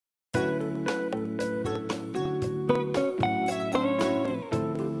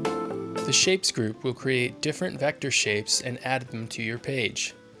The Shapes group will create different vector shapes and add them to your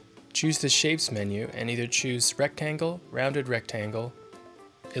page. Choose the Shapes menu and either choose rectangle, rounded rectangle,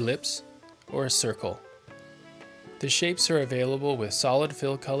 ellipse, or a circle. The shapes are available with solid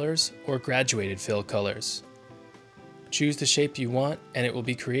fill colors or graduated fill colors. Choose the shape you want and it will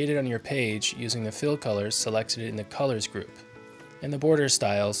be created on your page using the fill colors selected in the Colors group and the border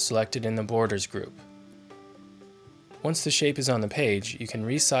styles selected in the Borders group. Once the shape is on the page, you can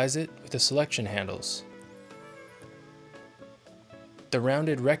resize it with the selection handles. The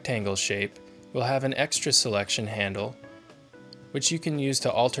rounded rectangle shape will have an extra selection handle which you can use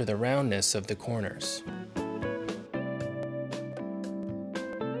to alter the roundness of the corners.